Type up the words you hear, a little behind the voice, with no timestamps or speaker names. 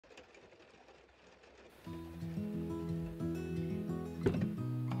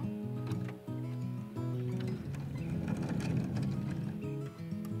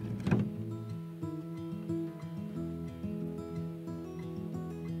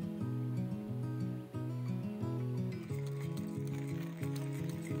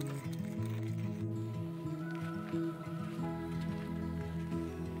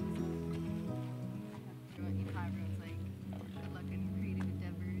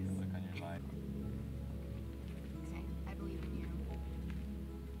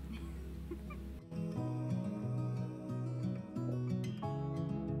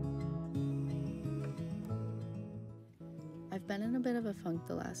I've been in a bit of a funk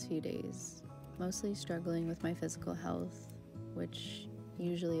the last few days, mostly struggling with my physical health, which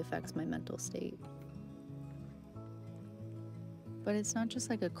usually affects my mental state. But it's not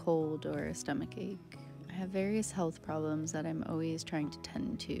just like a cold or a stomach ache. I have various health problems that I'm always trying to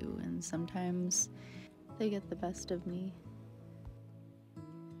tend to, and sometimes they get the best of me.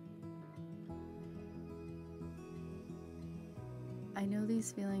 I know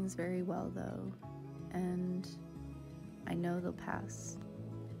these feelings very well, though, and I know they'll pass.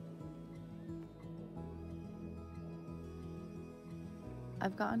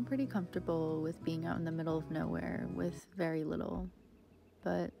 I've gotten pretty comfortable with being out in the middle of nowhere with very little,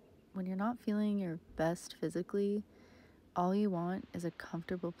 but when you're not feeling your best physically, all you want is a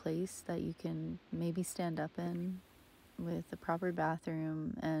comfortable place that you can maybe stand up in with a proper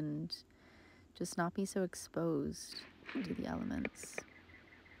bathroom and just not be so exposed to the elements.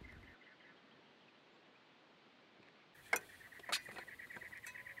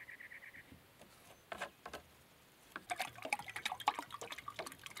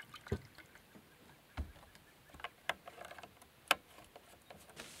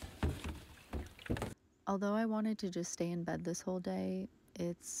 Although I wanted to just stay in bed this whole day,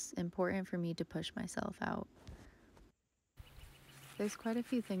 it's important for me to push myself out. There's quite a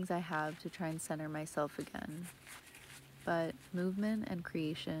few things I have to try and center myself again, but movement and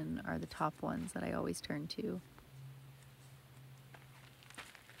creation are the top ones that I always turn to.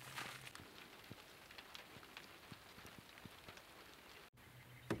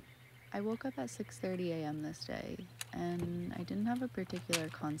 I woke up at 6:30 a.m. this day, and I didn't have a particular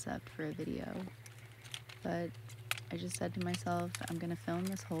concept for a video, but I just said to myself, I'm gonna film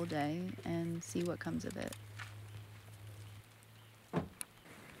this whole day and see what comes of it.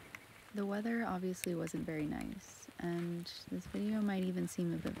 The weather obviously wasn't very nice, and this video might even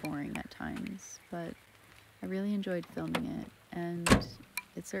seem a bit boring at times, but I really enjoyed filming it, and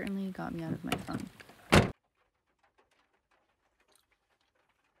it certainly got me out of my funk.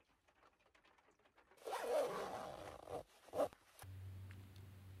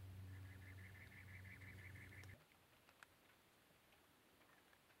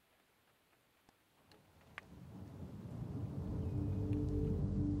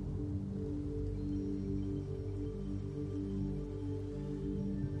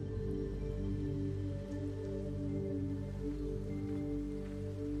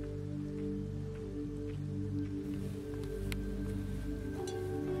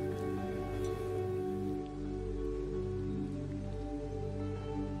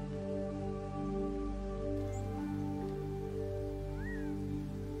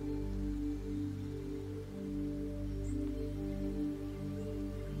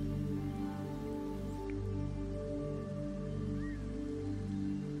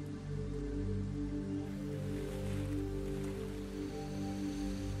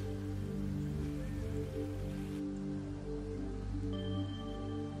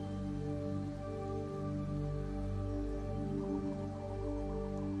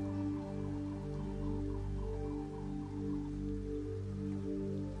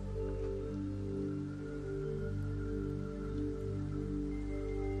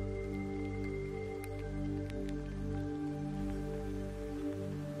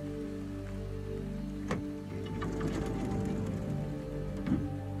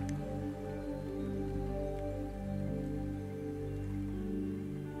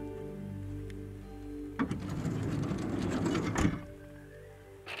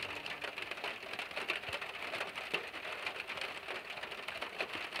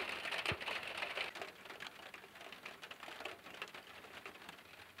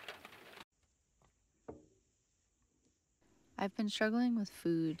 I've been struggling with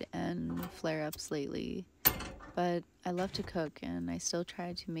food and flare-ups lately, but I love to cook and I still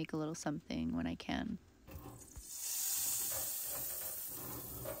try to make a little something when I can.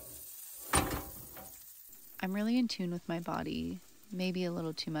 I'm really in tune with my body, maybe a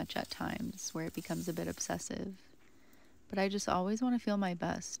little too much at times, where it becomes a bit obsessive. But I just always want to feel my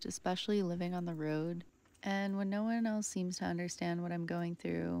best, especially living on the road. And when no one else seems to understand what I'm going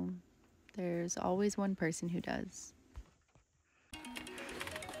through, there's always one person who does.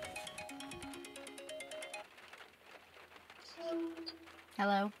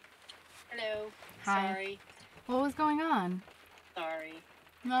 Hello. Hello. Hi. Sorry. What was going on? Sorry.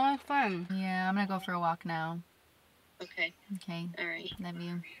 No, it's fun. Yeah, I'm gonna go for a walk now. Okay. Okay. All right. Love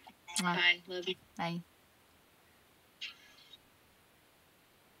you. Bye. Love you. Bye.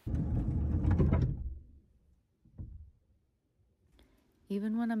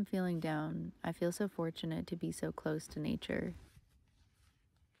 Even when I'm feeling down, I feel so fortunate to be so close to nature.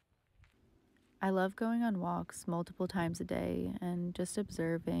 I love going on walks multiple times a day and just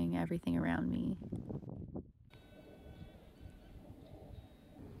observing everything around me.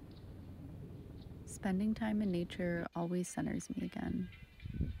 Spending time in nature always centers me again.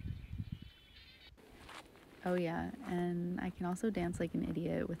 Oh, yeah, and I can also dance like an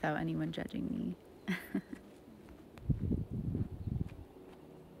idiot without anyone judging me.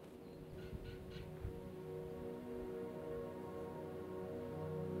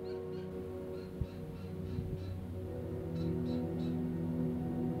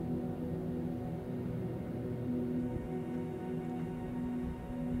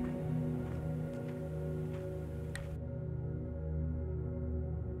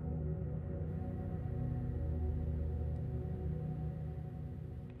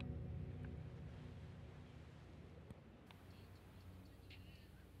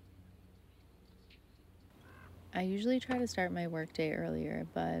 I usually try to start my workday earlier,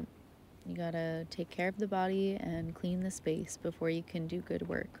 but you gotta take care of the body and clean the space before you can do good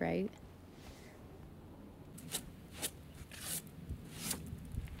work, right?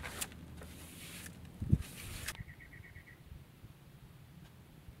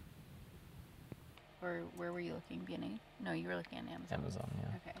 Or where were you looking? B&H? No, you were looking at Amazon. Amazon,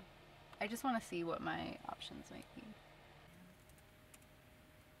 yeah. Okay. I just want to see what my options might be.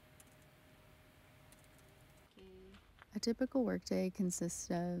 A typical workday consists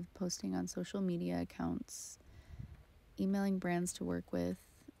of posting on social media accounts, emailing brands to work with,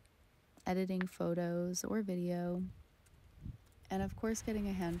 editing photos or video, and of course getting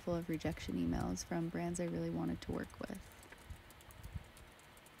a handful of rejection emails from brands I really wanted to work with.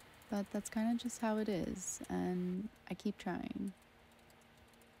 But that's kind of just how it is, and I keep trying.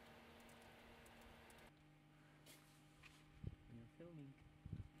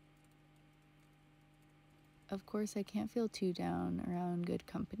 Of course, I can't feel too down around good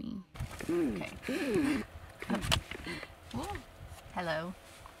company. Okay. Hello.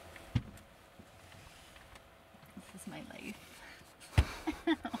 This is my life.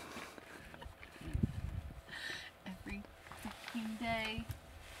 Every fucking day.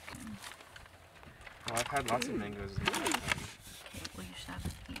 Well, I've had lots of mangoes in my lifetime. Okay, well, you should have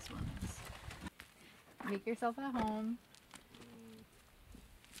these ones. Make yourself at home.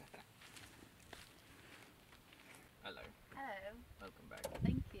 Hello. Hello. Welcome back.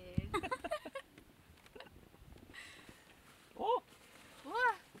 Thank you. Oh!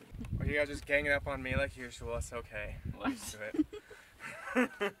 What? Are you guys just ganging up on me like usual? It's okay. What? Let's do it.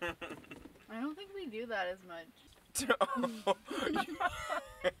 I don't think we do that as much.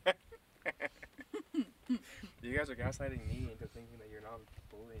 You guys are gaslighting me into thinking that you're not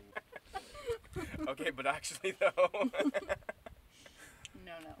bullying. Okay, but actually though.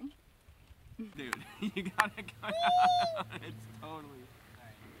 No. Dude, you gotta go out. It's totally.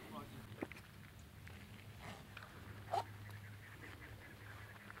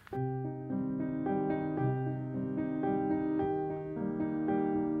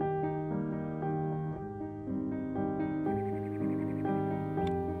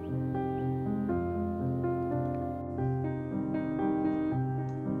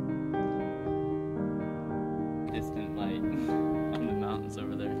 Distant light on the mountains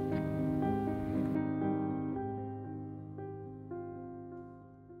over there.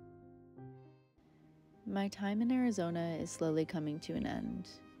 My time in Arizona is slowly coming to an end.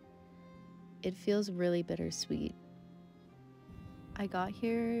 It feels really bittersweet. I got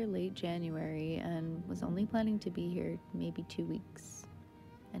here late January and was only planning to be here maybe 2 weeks.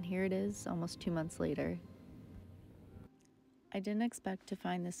 And here it is, almost 2 months later. I didn't expect to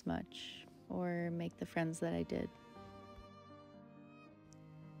find this much or make the friends that I did.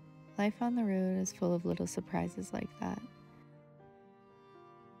 Life on the road is full of little surprises like that.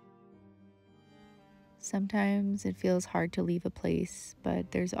 Sometimes it feels hard to leave a place,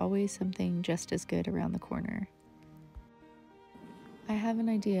 but there's always something just as good around the corner. I have an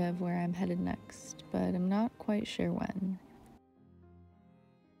idea of where I'm headed next, but I'm not quite sure when.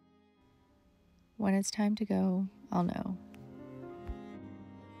 When it's time to go, I'll know.